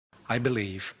I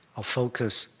believe our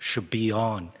focus should be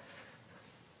on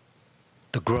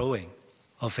the growing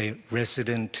of a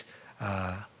resident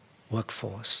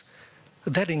workforce.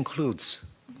 That includes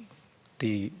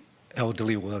the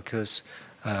elderly workers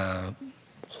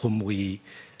whom we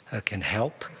can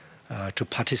help to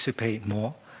participate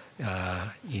more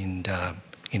in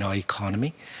our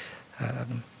economy.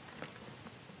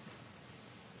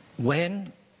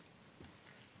 When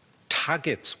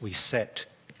targets we set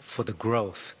for the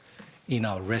growth in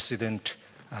our resident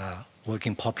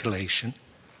working population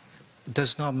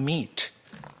does not meet,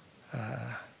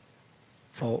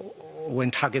 or when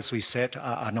targets we set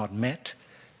are not met,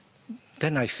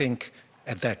 then I think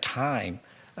at that time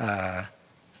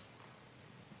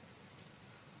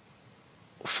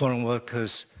foreign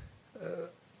workers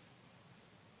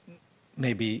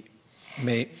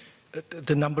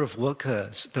the number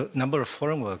of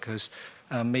foreign workers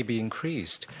may be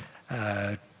increased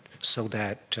so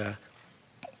that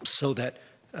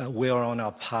we are on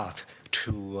our path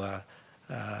to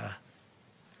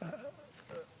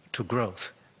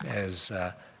growth as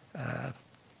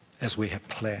we have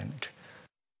planned.